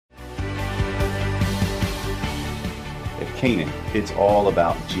Canaan, it's all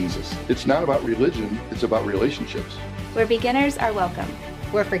about Jesus. It's not about religion, it's about relationships. Where beginners are welcome.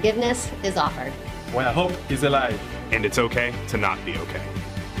 Where forgiveness is offered. Where hope is alive. And it's okay to not be okay.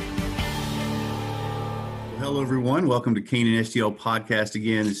 Hello, everyone. Welcome to Canaan STL Podcast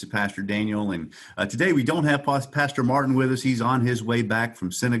again. This is Pastor Daniel, and today we don't have Pastor Martin with us. He's on his way back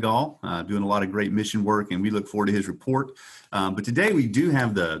from Senegal, doing a lot of great mission work, and we look forward to his report. But today we do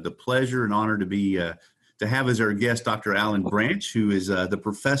have the pleasure and honor to have as our guest Dr. Alan Branch, who is the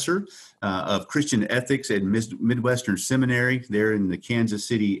professor of Christian ethics at Midwestern Seminary there in the Kansas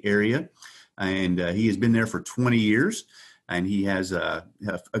City area, and he has been there for 20 years. And he has a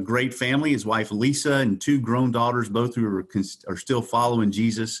great family, his wife Lisa and two grown daughters, both who are still following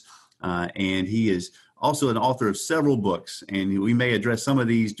Jesus. And he is also an author of several books. And we may address some of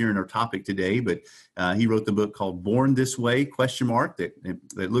these during our topic today, but he wrote the book called Born This Way, ?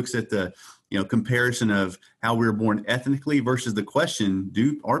 That looks at the comparison of how we were born ethnically versus the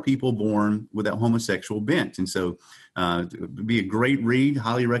question, are people born with that homosexual bent? And so it would be a great read,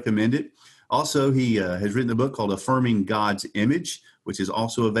 highly recommend it. Also, he has written a book called Affirming God's Image, which is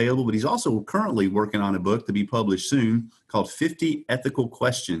also available, but he's also currently working on a book to be published soon called 50 Ethical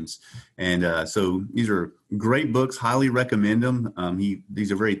Questions. And so these are great books, highly recommend them.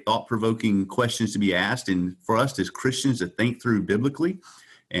 These are very thought-provoking questions to be asked, and for us as Christians to think through biblically.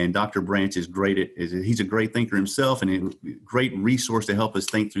 And Dr. Branch is great he's a great thinker himself and a great resource to help us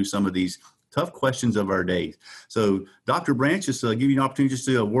think through some of these tough questions of our day. So, Dr. Branch, just give you an opportunity just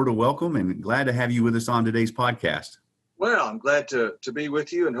to a word of welcome, and glad to have you with us on today's podcast. Well, I'm glad to be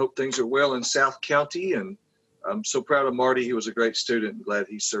with you and hope things are well in South County. And I'm so proud of Marty. He was a great student and glad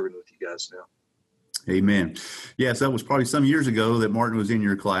he's serving with you guys now. Amen. Yes, that was probably some years ago that Martin was in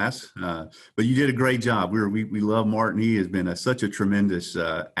your class, but you did a great job. We love Martin. He has been such a tremendous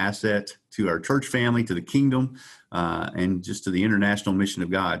asset to our church family, to the kingdom, and just to the international mission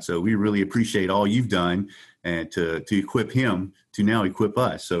of God. So we really appreciate all you've done and to equip him to now equip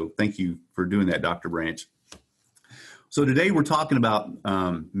us. So thank you for doing that, Dr. Branch. So today we're talking about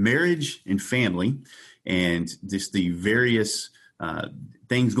marriage and family and just the various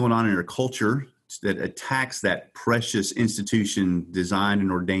things going on in our culture that attacks that precious institution designed and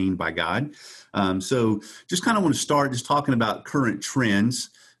ordained by God. So just kind of want to start just talking about current trends.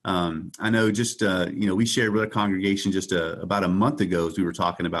 I know just, we shared with our congregation just about a month ago as we were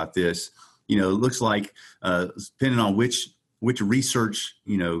talking about this. It looks like depending on which research,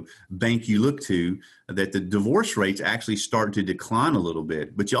 bank you look to, that the divorce rates actually start to decline a little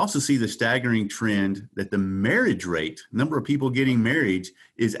bit. But you also see the staggering trend that the marriage rate, number of people getting married,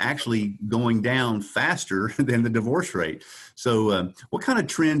 is actually going down faster than the divorce rate. So what kind of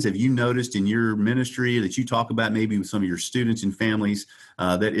trends have you noticed in your ministry that you talk about maybe with some of your students and families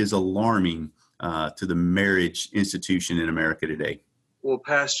that is alarming to the marriage institution in America today? Well,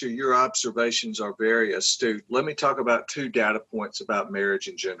 Pastor, your observations are very astute. Let me talk about two data points about marriage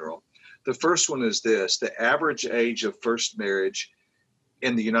in general. The first one is this: the average age of first marriage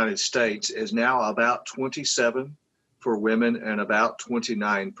in the United States is now about 27 for women and about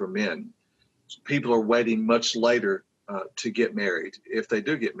 29 for men. People are waiting much later to get married, if they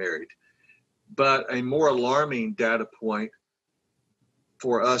do get married. But a more alarming data point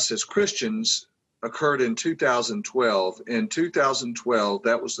for us as Christians occurred in 2012. In 2012,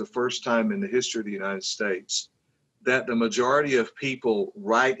 that was the first time in the history of the United States that the majority of people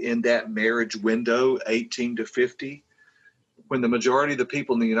right in that marriage window, 18 to 50, when the majority of the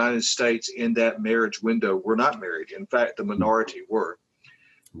people in the United States in that marriage window were not married. In fact, the minority were.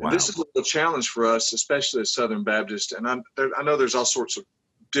 Wow. And this is a little challenge for us, especially as Southern Baptists. And I know there's all sorts of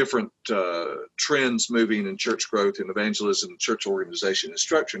different trends moving in church growth and evangelism, church organization and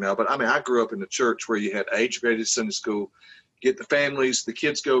structure now. But I grew up in a church where you had age-graded Sunday school, get the families, the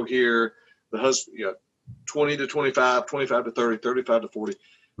kids go here, the husband, 20 to 25, 25 to 30, 35 to 40.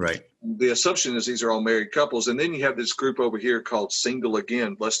 Right. The assumption is these are all married couples. And then you have this group over here called Single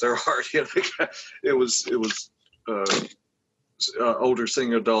Again, bless their heart. It was older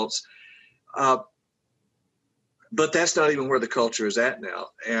single adults. But that's not even where the culture is at now.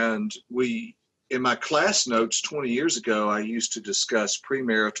 And in my class notes 20 years ago, I used to discuss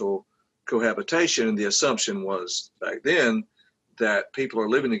premarital cohabitation. And the assumption was back then that people are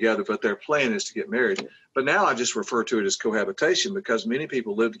living together, but their plan is to get married. But now I just refer to it as cohabitation because many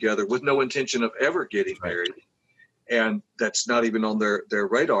people live together with no intention of ever getting married. And that's not even on their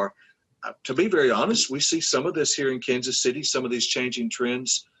radar. To be very honest, we see some of this here in Kansas City, some of these changing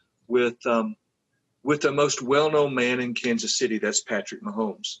trends with the most well-known man in Kansas City, that's Patrick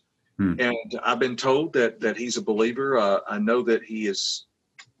Mahomes. And I've been told that he's a believer. I know that he has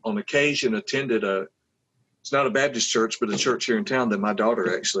on occasion attended a It's not a Baptist church, but a church here in town that my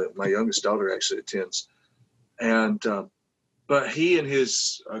youngest daughter actually attends. And but he and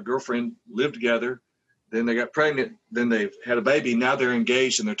his girlfriend lived together. Then they got pregnant. Then they've had a baby. Now they're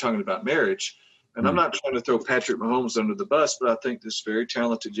engaged and they're talking about marriage. And I'm not trying to throw Patrick Mahomes under the bus, but I think this very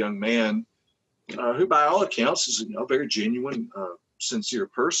talented young man, who by all accounts is a very genuine, sincere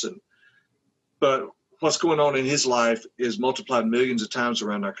person. But what's going on in his life is multiplied millions of times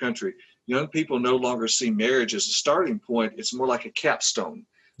around our country. Young people no longer see marriage as a starting point. It's more like a capstone.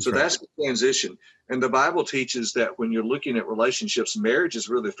 So that's the transition. And the Bible teaches that when you're looking at relationships, marriage is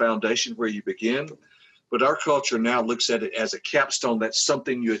really the foundation where you begin. But our culture now looks at it as a capstone. That's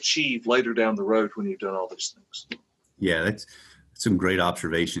something you achieve later down the road when you've done all these things. Yeah, that's some great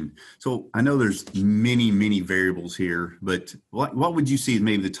observation. So I know there's many variables here, but what would you see as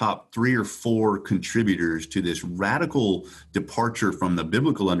maybe the top 3 or 4 contributors to this radical departure from the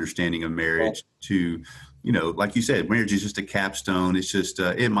biblical understanding of marriage to, like you said, marriage is just a capstone. It's just,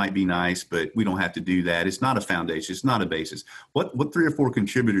 it might be nice, but we don't have to do that. It's not a foundation. It's not a basis. What 3 or 4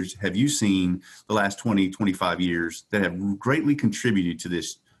 contributors have you seen the last 20, 25 years that have greatly contributed to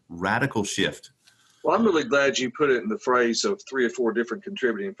this radical shift? Well, I'm really glad you put it in the phrase of 3 or 4 different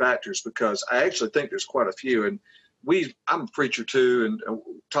contributing factors, because I actually think there's quite a few. And I'm a preacher too, and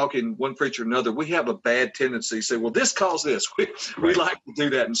talking one preacher to another, we have a bad tendency to say, well, this caused this. We like to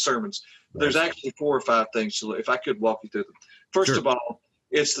do that in sermons. Right. There's actually 4 or 5 things to look, if I could walk you through them. First of all,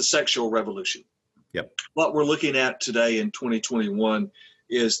 it's the sexual revolution. Yep. What we're looking at today in 2021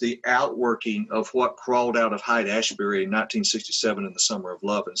 is the outworking of what crawled out of Haight-Ashbury in 1967 in the Summer of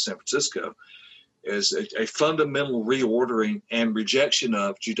Love in San Francisco, is a fundamental reordering and rejection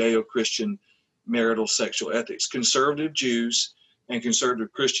of Judeo-Christian marital sexual ethics. Conservative Jews and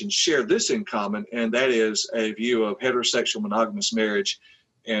conservative Christians share this in common, and that is a view of heterosexual monogamous marriage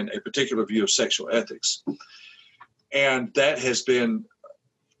and a particular view of sexual ethics. And that has been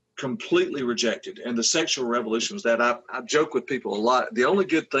completely rejected. And the sexual revolution was that. I joke with people a lot. The only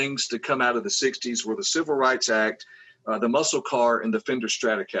good things to come out of the 60s were the Civil Rights Act, the muscle car, and the Fender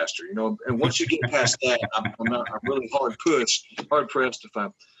Stratocaster, and once you get past that, I'm really hard pressed to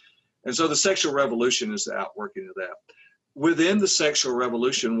find. And so the sexual revolution is the outworking of that. Within the sexual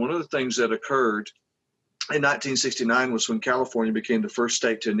revolution, one of the things that occurred in 1969 was when California became the first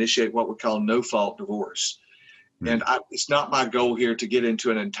state to initiate what we call no-fault divorce. And it's not my goal here to get into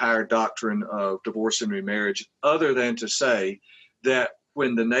an entire doctrine of divorce and remarriage, other than to say that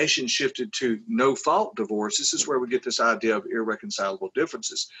when the nation shifted to no-fault divorce, this is where we get this idea of irreconcilable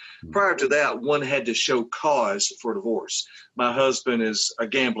differences. Prior to that, one had to show cause for divorce. My husband is a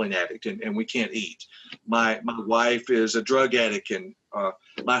gambling addict and we can't eat. My wife is a drug addict and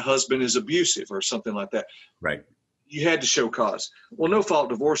my husband is abusive or something like that. Right. You had to show cause. Well, no-fault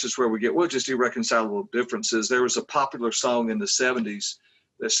divorce is where we get, just irreconcilable differences. There was a popular song in the 70s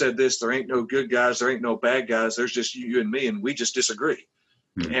that said this: there ain't no good guys, there ain't no bad guys, there's just you and me, and we just disagree.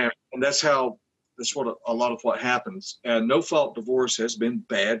 And that's what a lot of what happens. And no-fault divorce has been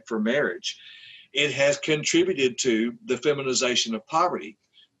bad for marriage. It has contributed to the feminization of poverty,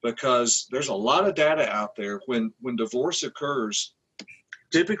 because there's a lot of data out there when divorce occurs.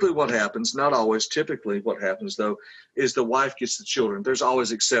 Typically what happens, not always, typically what happens though, is the wife gets the children. There's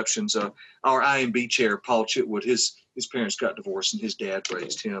always exceptions. Our IMB chair, Paul Chitwood, his parents got divorced and his dad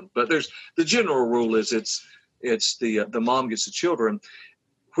raised him. But the general rule is it's the mom gets the children.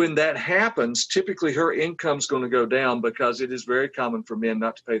 When that happens, typically her income's going to go down, because it is very common for men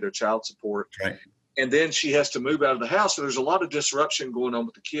not to pay their child support. Right. And then she has to move out of the house. So there's a lot of disruption going on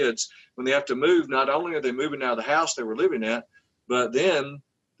with the kids. When they have to move, not only are they moving out of the house they were living at, but then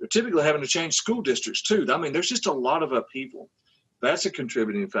they're typically having to change school districts too. I mean, there's just a lot of upheaval. That's a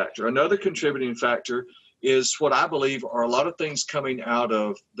contributing factor. Another contributing factor is what I believe are a lot of things coming out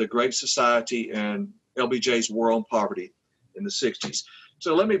of the Great Society and LBJ's War on Poverty in the 60s.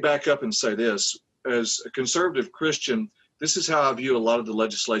 So let me back up and say this. As a conservative Christian, this is how I view a lot of the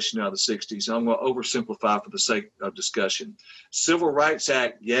legislation out of the 60s. I'm going to oversimplify for the sake of discussion. Civil Rights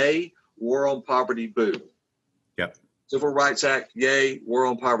Act, yay. War on Poverty, boo. Yep. Civil Rights Act, yay. War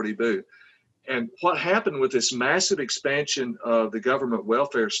on Poverty, boo. And what happened with this massive expansion of the government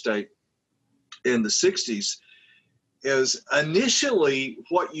welfare state in the 60s is initially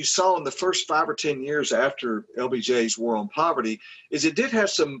what you saw in the first 5 or 10 years after LBJ's War on Poverty is it did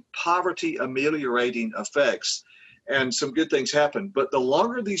have some poverty ameliorating effects and some good things happened. But the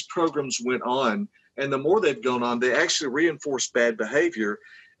longer these programs went on and the more they've gone on, they actually reinforced bad behavior,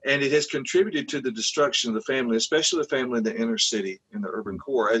 and it has contributed to the destruction of the family, especially the family in the inner city, in the urban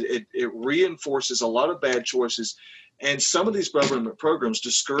core. It reinforces a lot of bad choices, and some of these government programs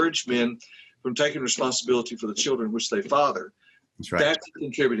discourage men from taking responsibility for the children which they father. That's right. That's a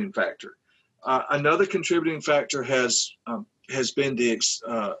contributing factor. Another contributing factor has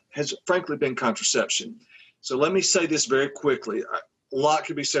frankly been contraception. So let me say this very quickly. A lot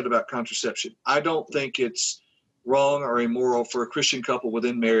could be said about contraception. I don't think it's wrong or immoral for a Christian couple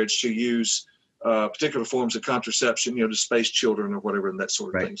within marriage to use particular forms of contraception, to space children or whatever, and that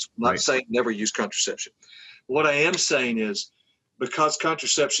sort of thing. So I'm not saying never use contraception. What I am saying is, because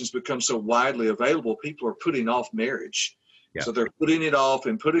contraception's become so widely available, people are putting off marriage. Yeah. So they're putting it off,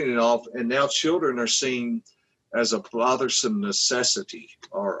 and now children are seen as a bothersome necessity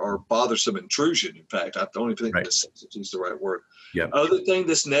or bothersome intrusion. In fact, I don't even think necessity is the right word. Yeah. Other thing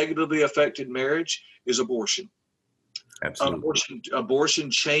that's negatively affected marriage is abortion. Absolutely.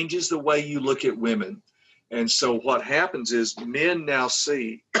 Abortion changes the way you look at women. And so what happens is men now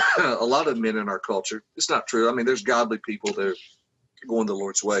see, a lot of men in our culture, it's not true. I mean, there's godly people that are going the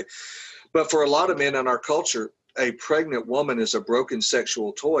Lord's way. But for a lot of men in our culture, a pregnant woman is a broken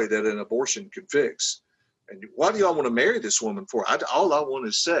sexual toy that an abortion can fix. And why do y'all want to marry this woman for? All I want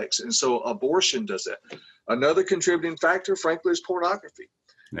is sex. And so abortion does that. Another contributing factor, frankly, is pornography.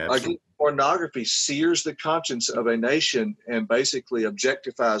 Again, pornography sears the conscience of a nation and basically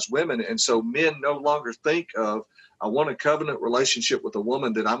objectifies women. And so men no longer think of, I want a covenant relationship with a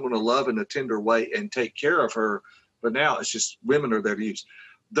woman that I'm going to love in a tender way and take care of her. But now it's just women are there to use.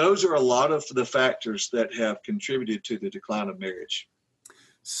 Those are a lot of the factors that have contributed to the decline of marriage.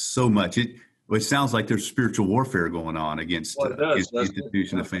 So much. It sounds like there's spiritual warfare going on against the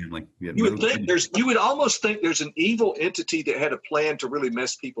institution of family. Yeah, you would almost think there's an evil entity that had a plan to really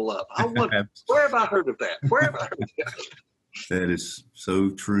mess people up. Where have I heard of that? Where have I heard of that? That is so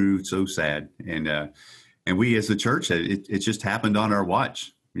true, so sad. And we as the church, it just happened on our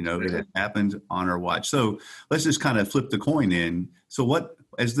watch. It happened on our watch. So let's just kind of flip the coin then. So what,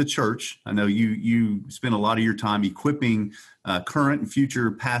 as the church, I know you spend a lot of your time equipping current and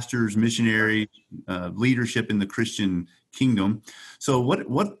future pastors, missionaries, leadership in the Christian kingdom. So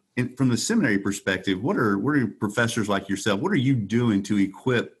what from the seminary perspective, what are professors like yourself, what are you doing to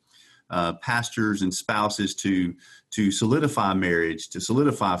equip pastors and spouses to solidify marriage, to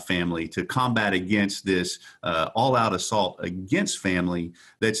solidify family, to combat against this all-out assault against family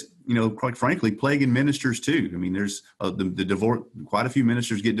that's, quite frankly, plaguing ministers too. I mean, there's the divorce. Quite a few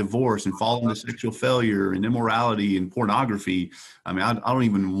ministers get divorced and fall into sexual failure and immorality and pornography. I mean, I don't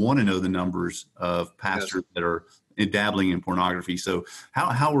even want to know the numbers of pastors that are dabbling in pornography. So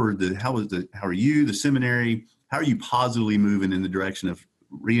how are you, the seminary, how are you positively moving in the direction of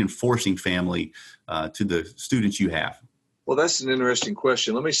reinforcing family to the students you have? Well, that's an interesting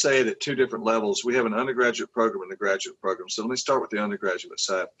question. Let me say it at two different levels. We have an undergraduate program and a graduate program. So let me start with the undergraduate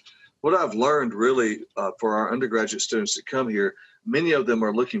side. What I've learned really for our undergraduate students that come here, many of them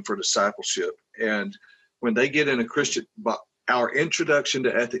are looking for discipleship. And when they get in a Christian, our introduction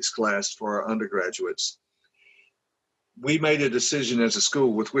to ethics class for our undergraduates, we made a decision as a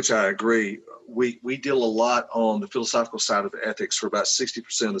school with which I agree. We deal a lot on the philosophical side of ethics for about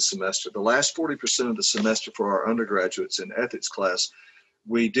 60% of the semester. The last 40% of the semester for our undergraduates in ethics class,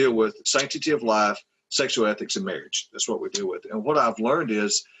 we deal with sanctity of life, sexual ethics, and marriage. That's what we deal with. And what I've learned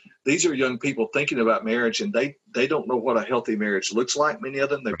is these are young people thinking about marriage, and they don't know what a healthy marriage looks like. Many of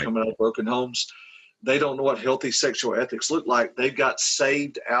them, they're coming out of broken homes. They don't know what healthy sexual ethics look like. They got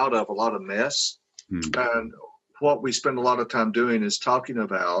saved out of a lot of mess. And what we spend a lot of time doing is talking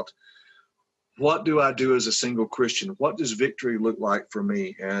about, what do I do as a single Christian? What does victory look like for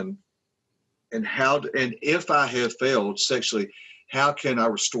me? And if I have failed sexually, how can I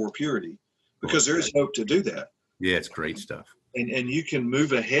restore purity? Because there is hope to do that. Yeah, it's great stuff. And you can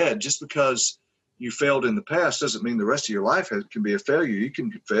move ahead. Just because you failed in the past doesn't mean the rest of your life can be a failure. You can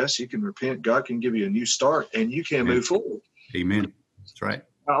confess, you can repent, God can give you a new start, and you can move forward. Amen. That's right.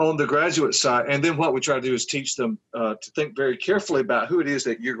 On the graduate side, and then what we try to do is teach them to think very carefully about who it is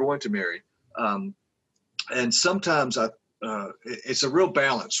that you're going to marry. And sometimes it's a real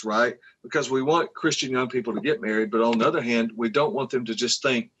balance, right? Because we want Christian young people to get married, but on the other hand, we don't want them to just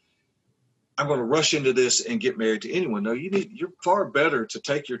think, I'm going to rush into this and get married to anyone. No, you're far better to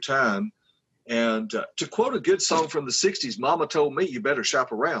take your time. And to quote a good song from the 60s, Mama told me you better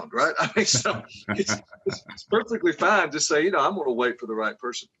shop around, right? I mean, so it's perfectly fine to say, I'm going to wait for the right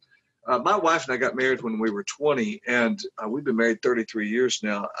person. My wife and I got married when we were 20, and we've been married 33 years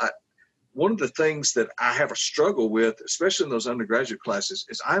now. One of the things that I have a struggle with, especially in those undergraduate classes,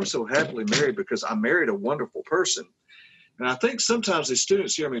 is I'm so happily married because I married a wonderful person. And I think sometimes the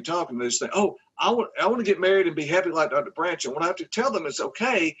students hear me talk and they say, I want to get married and be happy like Dr. Branch. And what I have to tell them is,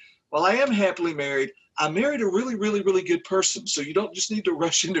 okay, while I am happily married, I married a really, really, really good person. So you don't just need to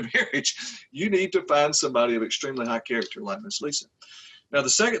rush into marriage. You need to find somebody of extremely high character like Miss Lisa. Now, the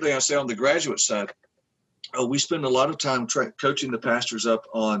second thing I say on the graduate side, we spend a lot of time coaching the pastors up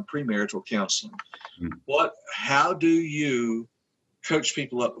on premarital counseling. How do you coach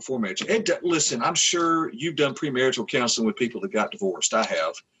people up before marriage? Listen, I'm sure you've done premarital counseling with people that got divorced. I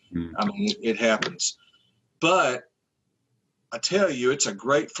have. I mean, it happens. But I tell you, it's a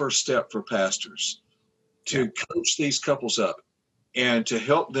great first step for pastors to coach these couples up and to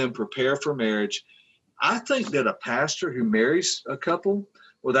help them prepare for marriage. I think that a pastor who marries a couple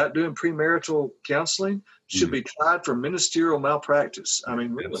without doing premarital counseling should be tried for ministerial malpractice. I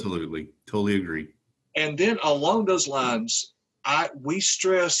mean, really. Absolutely. Totally agree. And then along those lines, we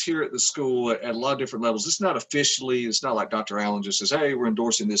stress here at the school at a lot of different levels. It's not officially, it's not like Dr. Allen just says, hey, we're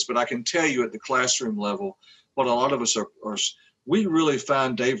endorsing this, but I can tell you at the classroom level, what a lot of us are we really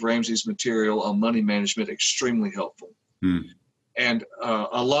find Dave Ramsey's material on money management extremely helpful. And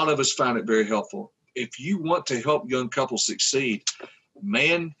a lot of us find it very helpful. If you want to help young couples succeed,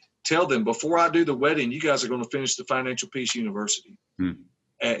 man, tell them, before I do the wedding, you guys are going to finish the Financial Peace University.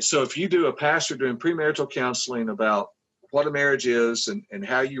 So if you do a pastor doing premarital counseling about what a marriage is and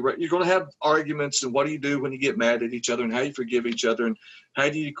how you're going to have arguments, and what do you do when you get mad at each other, and how you forgive each other, and how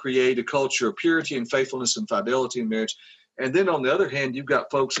do you create a culture of purity and faithfulness and fidelity in marriage. And then on the other hand, you've got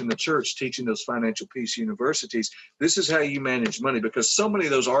folks in the church teaching those Financial Peace Universities. This is how you manage money, because so many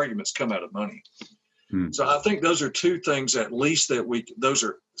of those arguments come out of money. So I think those are two things at least that those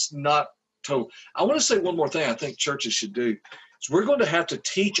are not total. I want to say one more thing I think churches should do. is we're going to have to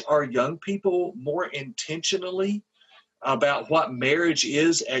teach our young people more intentionally about what marriage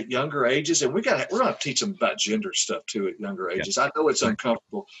is at younger ages. And we're going to teach them about gender stuff too at younger ages. I know it's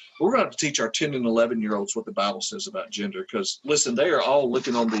uncomfortable. But we're going to have to teach our 10 and 11-year-olds what the Bible says about gender, because listen, they are all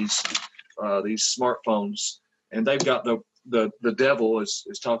looking on these smartphones, and they've got the devil is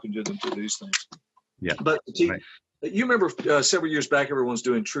talking to them through these things. Yeah. But you remember several years back, everyone's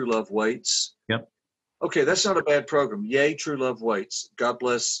doing True Love Waits. Yep. Okay, that's not a bad program. Yay, True Love Waits. God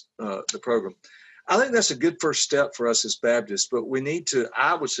bless the program. I think that's a good first step for us as Baptists, but we need to,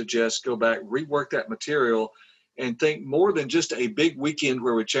 I would suggest, go back, rework that material, and think more than just a big weekend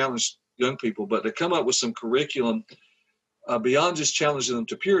where we challenge young people, but to come up with some curriculum beyond just challenging them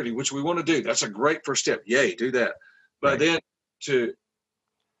to purity, which we want to do. That's a great first step. Yay, do that. But then to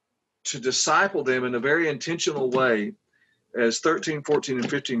disciple them in a very intentional way as 13, 14, and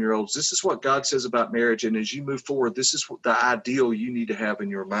 15-year-olds. This is what God says about marriage, and as you move forward, this is the ideal you need to have in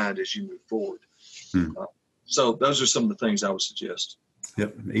your mind as you move forward. So those are some of the things I would suggest.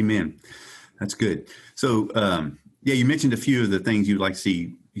 Yep. Amen. That's good. So, you mentioned a few of the things you'd like to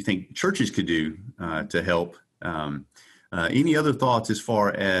see, you think churches could do to help. Any other thoughts as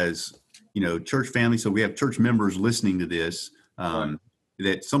far as, church family? So we have church members listening to this,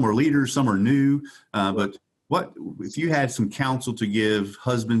 that some are leaders, some are new, but what, if you had some counsel to give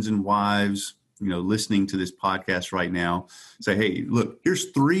husbands and wives, listening to this podcast right now, say, hey, look,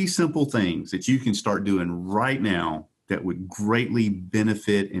 here's 3 simple things that you can start doing right now that would greatly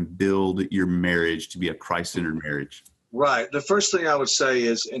benefit and build your marriage to be a Christ-centered marriage. Right. The first thing I would say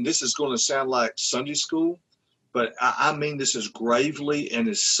is, and this is going to sound like Sunday school, but I mean this as gravely and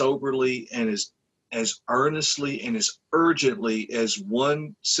as soberly and as earnestly and as urgently as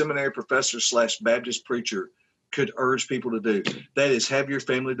one seminary professor / Baptist preacher could urge people to do. That is, have your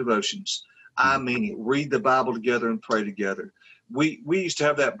family devotions. I mean it. Read the Bible together and pray together. We used to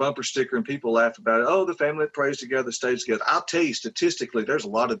have that bumper sticker, and people laugh about it. Oh, the family that prays together stays together. I'll tell you, statistically, there's a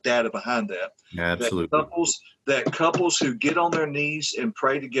lot of data behind that. Yeah, absolutely. That couples who get on their knees and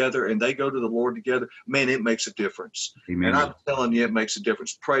pray together and they go to the Lord together, man, it makes a difference. Amen. And I'm telling you, it makes a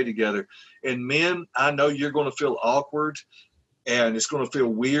difference. Pray together. And men, I know you're going to feel awkward and it's going to feel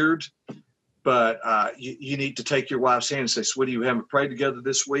weird, but you need to take your wife's hand and say, sweetie, we haven't prayed together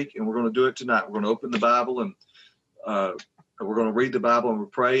this week, and we're going to do it tonight. We're going to open the Bible, and we're going to read the Bible, and we'll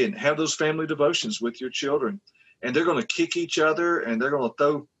pray, and have those family devotions with your children. And they're going to kick each other, and they're going to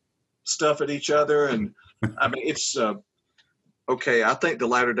throw stuff at each other. And I mean, it's okay. I think the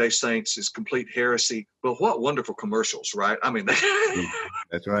Latter-day Saints is complete heresy, but what wonderful commercials, right? I mean,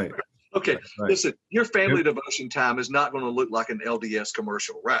 that's right. Okay, that's right. Listen, your family devotion time is not going to look like an LDS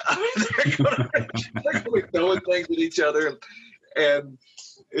commercial, right? I mean, they're going to be throwing things at each other, and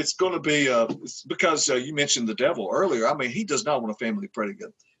it's going to be it's because you mentioned the devil earlier. I mean, he does not want a family to pray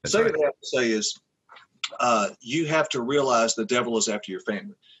together. Second thing I have to say is you have to realize the devil is after your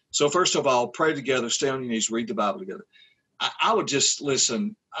family. So first of all, pray together, stay on your knees, read the Bible together. I would just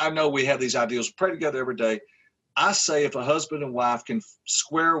listen. I know we have these ideals, pray together every day. I say if a husband and wife can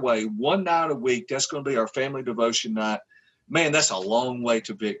square away one night a week, that's going to be our family devotion night. Man, that's a long way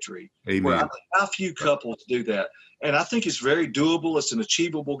to victory. Amen. Where how few couples do that. And I think it's very doable. It's an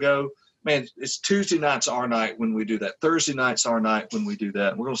achievable goal. Man, it's Tuesday night's our night when we do that. Thursday night's our night when we do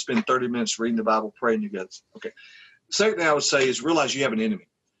that. We're going to spend 30 minutes reading the Bible, praying together. Okay. The second thing I would say is realize you have an enemy.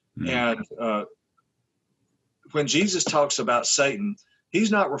 And when Jesus talks about Satan, he's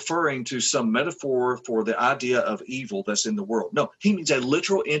not referring to some metaphor for the idea of evil that's in the world. No, he means a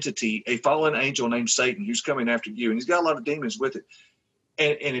literal entity, a fallen angel named Satan who's coming after you. And he's got a lot of demons with it.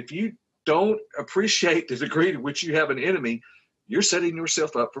 And if you don't appreciate the degree to which you have an enemy, you're setting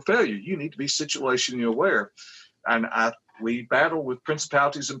yourself up for failure. You need to be situationally aware. And we battle with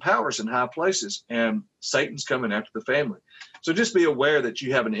principalities and powers in high places, and Satan's coming after the family. So just be aware that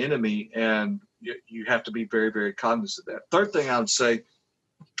you have an enemy, and you have to be very, very cognizant of that. Third thing I would say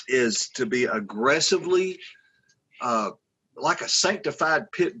is to be aggressively, like a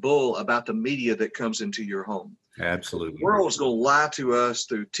sanctified pit bull about the media that comes into your home. Absolutely. The world's going to lie to us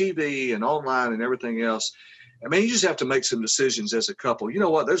through TV and online and everything else. I mean, you just have to make some decisions as a couple. You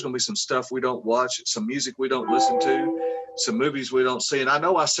know what? There's going to be some stuff we don't watch, some music we don't listen to, some movies we don't see. And I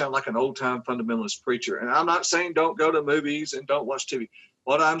know I sound like an old-time fundamentalist preacher, and I'm not saying don't go to movies and don't watch TV.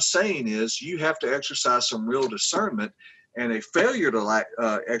 What I'm saying is you have to exercise some real discernment, and a failure to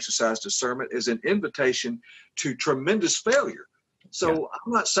exercise discernment is an invitation to tremendous failure. So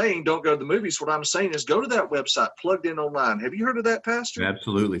I'm not saying don't go to the movies. What I'm saying is go to that website, Plugged In Online. Have you heard of that, Pastor?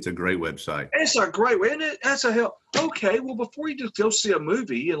 Absolutely. It's a great website. It's a great way, isn't it? That's a help. Okay, well, before you just go see a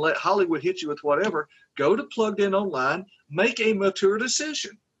movie and let Hollywood hit you with whatever, go to Plugged In Online, make a mature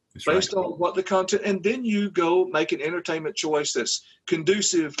decision based on what the content, and then you go make an entertainment choice that's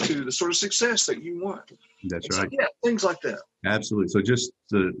conducive to the sort of success that you want. That's and right. So, yeah, things like that. Absolutely. So just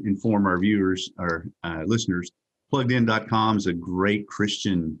to inform our viewers, our listeners, PluggedIn.com is a great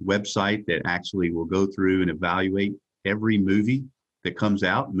Christian website that actually will go through and evaluate every movie that comes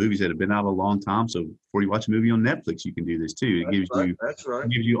out, movies that have been out a long time. So before you watch a movie on Netflix, you can do this too. It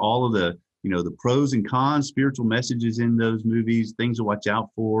gives you all of the, the pros and cons, spiritual messages in those movies, things to watch out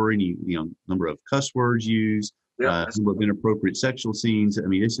for, any, number of cuss words used, number of inappropriate sexual scenes. I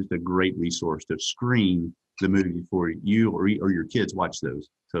mean, it's just a great resource to screen the movie before you or your kids watch those.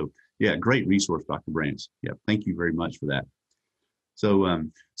 So yeah, great resource, Dr. Branch. Yeah, thank you very much for that. So,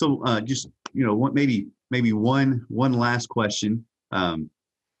 just maybe one last question.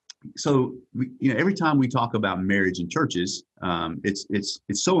 So every time we talk about marriage in churches, it's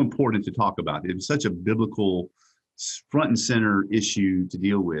so important to talk about. It's such a biblical front and center issue to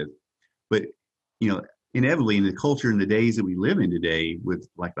deal with. But inevitably, in the culture and the days that we live in today, with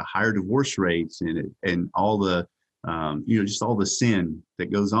like the higher divorce rates and all the just all the sin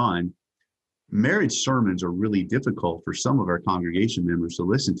that goes on, marriage sermons are really difficult for some of our congregation members to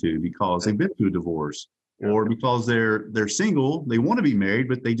listen to because they've been through a divorce, or because they're single, they want to be married,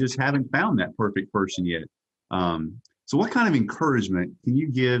 but they just haven't found that perfect person yet. So what kind of encouragement can you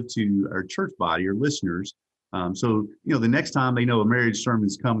give to our church body or listeners? So the next time they know a marriage sermon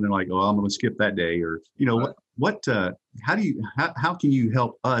is coming, they're like, "Oh, I'm going to skip that day," or how can you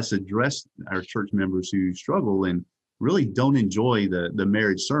help us address our church members who struggle and really don't enjoy the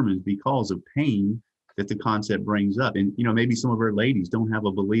marriage sermons because of pain that the concept brings up? And maybe some of our ladies don't have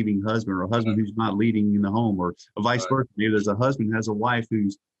a believing husband, or a husband who's not leading in the home, or vice versa. Maybe there's a husband who has a wife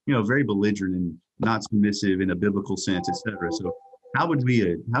who's very belligerent and not submissive in a biblical sense, etc. So how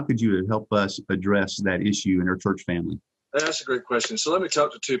could you help us address that issue in our church family? That's a great question. So let me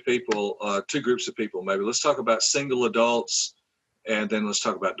talk to two groups of people. Maybe let's talk about single adults, and then let's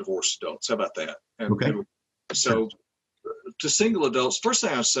talk about divorced adults. How about that? And okay. So to single adults, first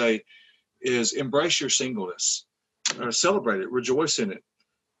thing I say is embrace your singleness, celebrate it, rejoice in it.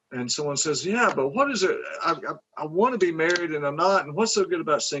 And someone says, "Yeah, but what is it? I want to be married and I'm not. And what's so good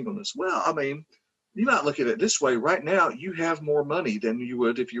about singleness?" Well, I mean, you might look at it this way. Right now, you have more money than you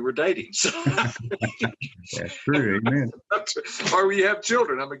would if you were dating. So, that's true. Amen. Or we have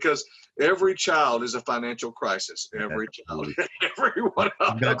children. because every child is a financial crisis. Every child, everyone.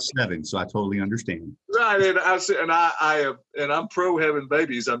 I've got 7, so I totally understand. Right, and I'm pro having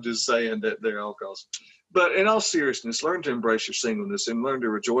babies. I'm just saying that they're all costs. But in all seriousness, learn to embrace your singleness and learn to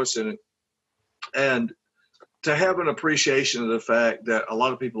rejoice in it, and to have an appreciation of the fact that a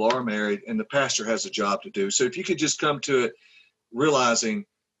lot of people are married and the pastor has a job to do. So if you could just come to it realizing,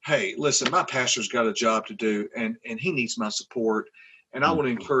 hey, listen, my pastor's got a job to do and he needs my support. And I want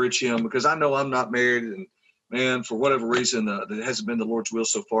to encourage him because I know I'm not married, and man, for whatever reason, that hasn't been the Lord's will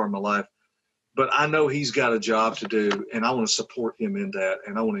so far in my life. But I know he's got a job to do, and I want to support him in that,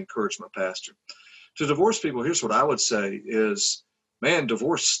 and I want to encourage my pastor. To divorced people, here's what I would say is, man,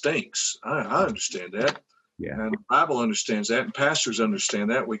 divorce stinks. I understand that. Yeah. And the Bible understands that, and pastors understand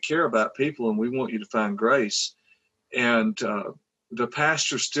that. We care about people, and we want you to find grace. And the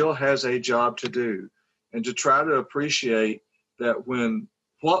pastor still has a job to do, and to try to appreciate that when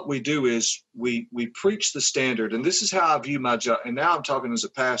what we do is we preach the standard. And this is how I view my job. And now I'm talking as a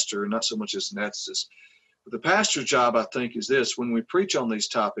pastor, not so much as an ethicist. But the pastor's job, I think, is this. When we preach on these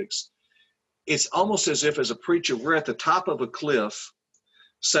topics, it's almost as if as a preacher, we're at the top of a cliff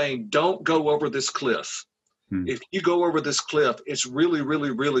saying, don't go over this cliff. If you go over this cliff, it's really,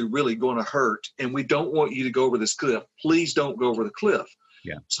 really, really, really going to hurt. And we don't want you to go over this cliff. Please don't go over the cliff.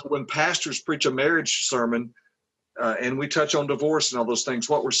 Yeah. So when pastors preach a marriage sermon and we touch on divorce and all those things,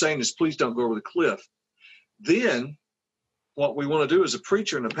 what we're saying is, please don't go over the cliff. Then what we want to do as a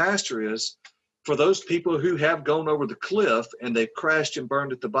preacher and a pastor is, for those people who have gone over the cliff and they've crashed and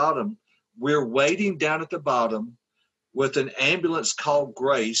burned at the bottom, we're waiting down at the bottom with an ambulance called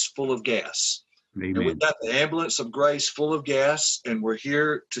Grace full of gas. Amen. And we've got the ambulance of grace full of gas, and we're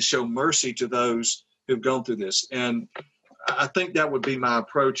here to show mercy to those who've gone through this. And I think that would be my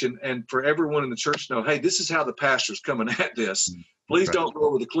approach. And for everyone in the church to know, hey, this is how the pastor's coming at this. Please don't go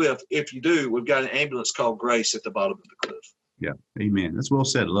over the cliff. If you do, we've got an ambulance called Grace at the bottom of the cliff. Yeah. Amen. That's well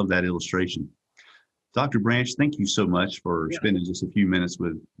said. I love that illustration. Dr. Branch, thank you so much for spending just a few minutes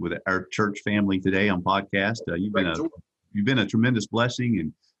with our church family today on podcast. You've been a tremendous blessing,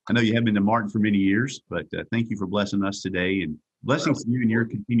 and I know you haven't been to Martin for many years, but thank you for blessing us today, and blessings to you and your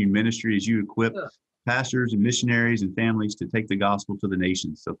continued ministry as you equip pastors and missionaries and families to take the gospel to the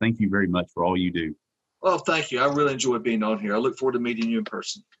nations. So thank you very much for all you do. Well, thank you. I really enjoyed being on here. I look forward to meeting you in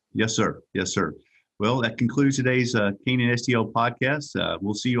person. Yes, sir. Yes, sir. Well, that concludes today's Canaan STL podcast.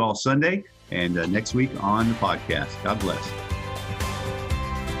 We'll see you all Sunday and next week on the podcast. God bless.